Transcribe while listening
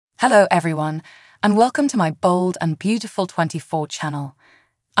Hello everyone, and welcome to my bold and beautiful 24 channel.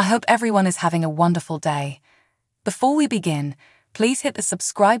 I hope everyone is having a wonderful day. Before we begin, please hit the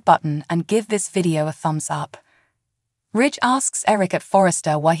subscribe button and give this video a thumbs up. Ridge asks Eric at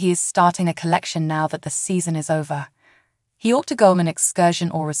Forrester why he is starting a collection now that the season is over. He ought to go on an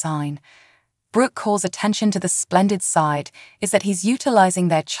excursion or resign. Brooke calls attention to the splendid side is that he's utilizing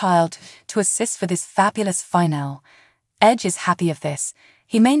their child to assist with his fabulous finale. Edge is happy of this.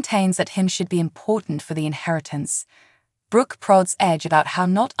 He maintains that him should be important for the inheritance. Brooke prods Edge about how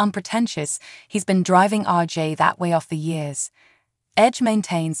not unpretentious he's been driving RJ that way off the years. Edge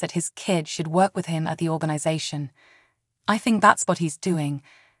maintains that his kid should work with him at the organization. I think that's what he's doing.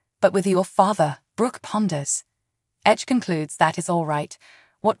 But with your father, Brooke ponders. Edge concludes that is all right.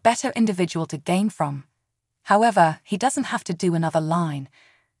 What better individual to gain from? However, he doesn't have to do another line.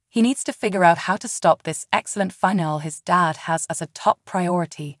 He needs to figure out how to stop this excellent finale his dad has as a top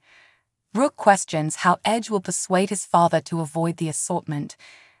priority. Brooke questions how Edge will persuade his father to avoid the assortment.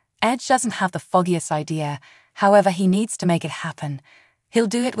 Edge doesn't have the foggiest idea, however he needs to make it happen. He'll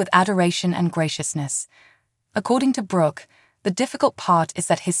do it with adoration and graciousness. According to Brooke, the difficult part is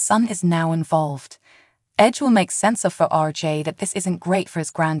that his son is now involved. Edge will make sense of for RJ that this isn't great for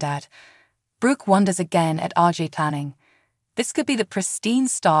his granddad. Brooke wonders again at RJ planning. This could be the pristine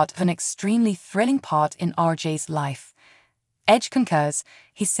start of an extremely thrilling part in RJ's life. Edge concurs,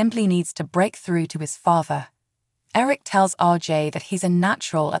 he simply needs to break through to his father. Eric tells RJ that he's a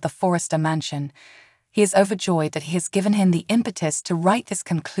natural at the Forrester mansion. He is overjoyed that he has given him the impetus to write this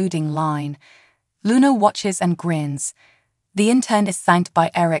concluding line. Luna watches and grins. The intern is thanked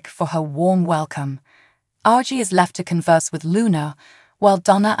by Eric for her warm welcome. RJ is left to converse with Luna, while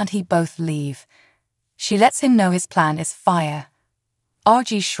Donna and he both leave. She lets him know his plan is fire.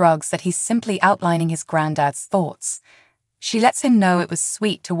 RJ shrugs that he's simply outlining his granddad's thoughts. She lets him know it was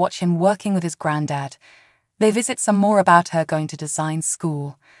sweet to watch him working with his granddad. They visit some more about her going to design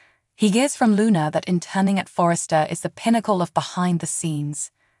school. He hears from Luna that interning at Forrester is the pinnacle of behind the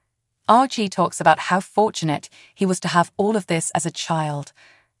scenes. RJ talks about how fortunate he was to have all of this as a child.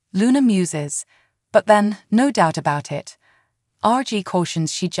 Luna muses, but then, no doubt about it. RJ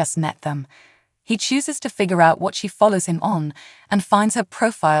cautions she just met them. He chooses to figure out what she follows him on and finds her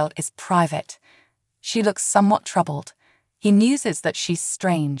profile is private. She looks somewhat troubled. He muses that she's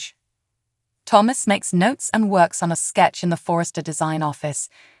strange. Thomas makes notes and works on a sketch in the Forrester design office.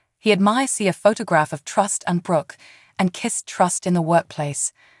 He admires a photograph of Trust and Brooke and kissed Trust in the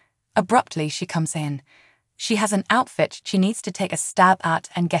workplace. Abruptly, she comes in. She has an outfit she needs to take a stab at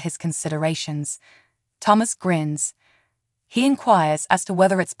and get his considerations. Thomas grins. He inquires as to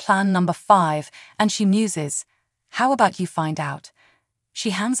whether it's plan number 5, and she muses, "How about you find out?"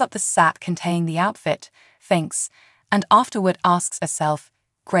 She hands up the sack containing the outfit, thinks, and afterward asks herself,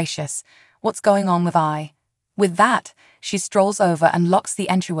 "Gracious, what's going on with I?" With that, she strolls over and locks the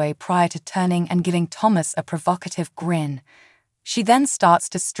entryway prior to turning and giving Thomas a provocative grin. She then starts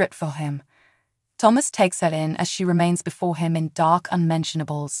to strip for him. Thomas takes her in as she remains before him in dark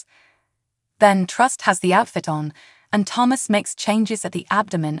unmentionables. Then Trust has the outfit on, and Thomas makes changes at the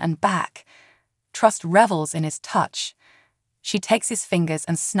abdomen and back. Trust revels in his touch. She takes his fingers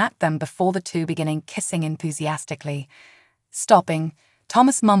and snaps them before the two beginning kissing enthusiastically. Stopping,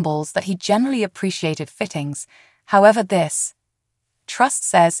 Thomas mumbles that he generally appreciated fittings, however this. Trust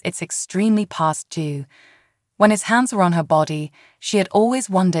says it's extremely past due. When his hands were on her body, she had always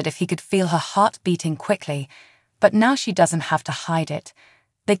wondered if he could feel her heart beating quickly, but now she doesn't have to hide it.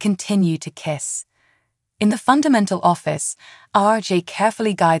 They continue to kiss. In the fundamental office, RJ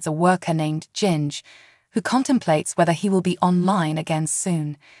carefully guides a worker named Ginge, who contemplates whether he will be online again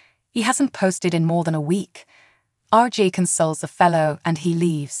soon. He hasn't posted in more than a week. RJ consoles the fellow and he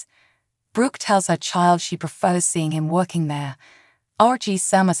leaves. Brooke tells her child she prefers seeing him working there. RJ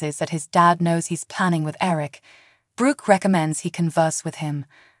surmises that his dad knows he's planning with Eric. Brooke recommends he converse with him.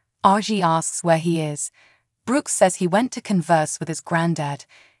 RJ asks where he is. Brooke says he went to converse with his granddad.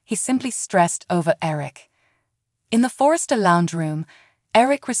 He's simply stressed over Eric. In the Forrester lounge room,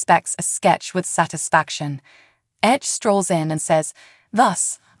 Eric respects a sketch with satisfaction. Edge strolls in and says,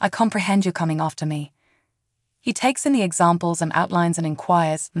 "Thus, I comprehend you coming after me." He takes in the examples and outlines and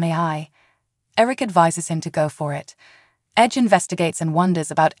inquires, "May I?" Eric advises him to go for it. Edge investigates and wonders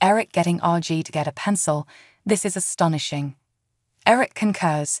about Eric getting RG to get a pencil. This is astonishing. Eric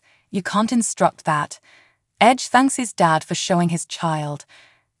concurs, "You can't instruct that." Edge thanks his dad for showing his child.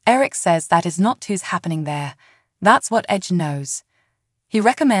 Eric says that is not who's happening there. That's what Edge knows. He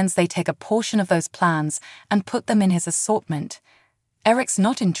recommends they take a portion of those plans and put them in his assortment. Eric's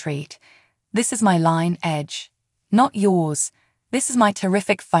not intrigued. "This is my line, Edge. Not yours. This is my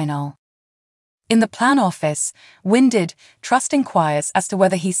terrific final. In the plan office, Winded Trust inquires as to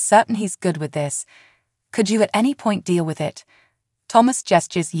whether he's certain he's good with this. Could you at any point deal with it? Thomas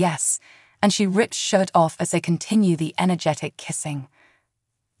gestures yes, and she rips shirt off as they continue the energetic kissing.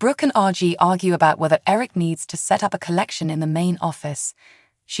 Brooke and RG argue about whether Eric needs to set up a collection in the main office.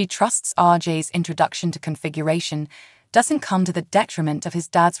 She trusts RJ's introduction to configuration doesn't come to the detriment of his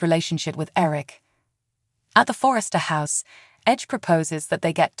dad's relationship with Eric. At the Forrester house, Edge proposes that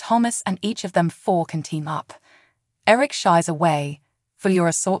they get Thomas and each of them four can team up. Eric shies away. For your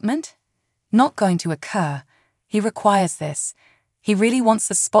assortment? Not going to occur. He requires this. He really wants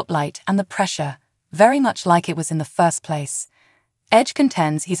the spotlight and the pressure, very much like it was in the first place. Edge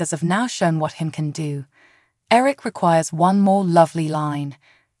contends he's as of now shown what him can do. Eric requires one more lovely line.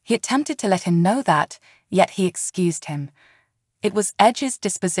 He attempted to let him know that, yet he excused him. It was Edge's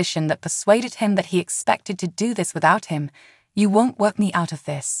disposition that persuaded him that he expected to do this without him. You won't work me out of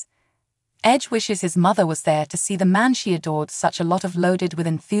this. Edge wishes his mother was there to see the man she adored such a lot of loaded with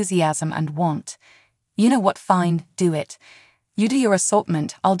enthusiasm and want. You know what, fine, do it. You do your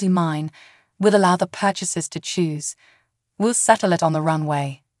assortment, I'll do mine. We'll allow the purchasers to choose. We'll settle it on the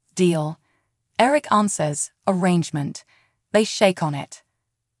runway. Deal? Eric answers, arrangement. They shake on it.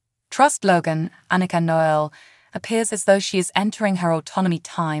 Trust Logan, Annika Noel, appears as though she is entering her autonomy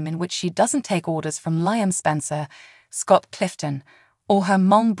time in which she doesn't take orders from Liam Spencer, Scott Clifton, or her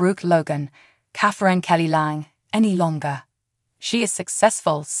mom Brooke Logan, Catherine Kelly Lang, any longer. She is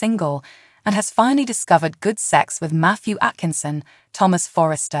successful, single, and has finally discovered good sex with Matthew Atkinson, Thomas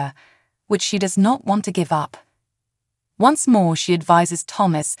Forrester, which she does not want to give up. Once more, she advises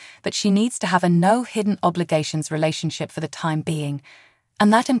Thomas that she needs to have a no hidden obligations relationship for the time being,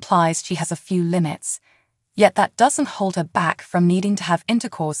 and that implies she has a few limits. Yet that doesn't hold her back from needing to have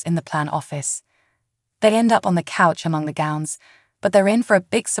intercourse in the plan office. They end up on the couch among the gowns, but they're in for a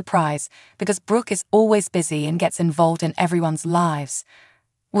big surprise because Brooke is always busy and gets involved in everyone's lives.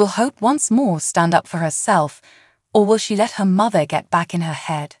 Will Hope once more stand up for herself, or will she let her mother get back in her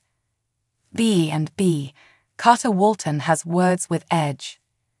head? B&B. Carter Walton has words with Edge.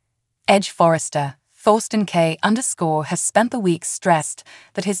 Edge Forrester, Thorsten K. has spent the week stressed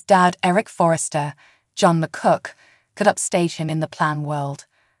that his dad Eric Forrester, John McCook, could upstage him in the plan world.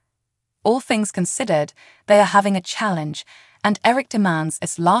 All things considered, they are having a challenge, and Eric demands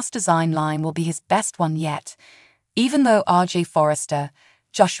his last design line will be his best one yet, even though R.J. Forrester,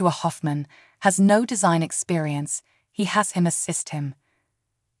 Joshua Hoffman, has no design experience. He has him assist him.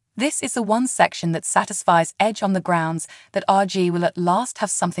 This is the one section that satisfies Edge on the grounds that RG will at last have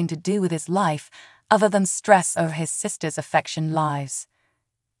something to do with his life other than stress over his sister's affection lives.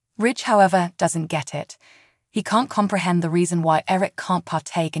 Ridge, however, doesn't get it. He can't comprehend the reason why Eric can't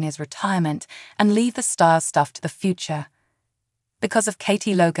partake in his retirement and leave the style stuff to the future. Because of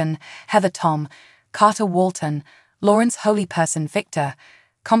Katie Logan, Heather Tom, Carter Walton, Lawrence Holyperson Victor,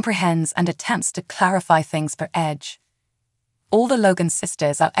 comprehends and attempts to clarify things for Edge. All the Logan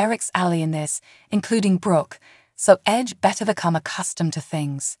sisters are Eric's ally in this, including Brooke, so Edge better become accustomed to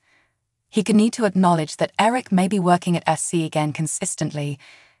things. He could need to acknowledge that Eric may be working at SC again consistently,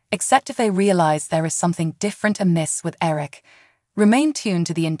 except if they realize there is something different amiss with Eric. Remain tuned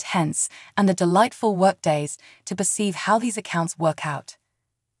to the intense and the delightful workdays to perceive how these accounts work out.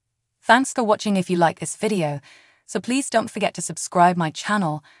 Thanks for watching. If you like this video, so please don't forget to subscribe my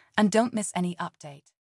channel and don't miss any update.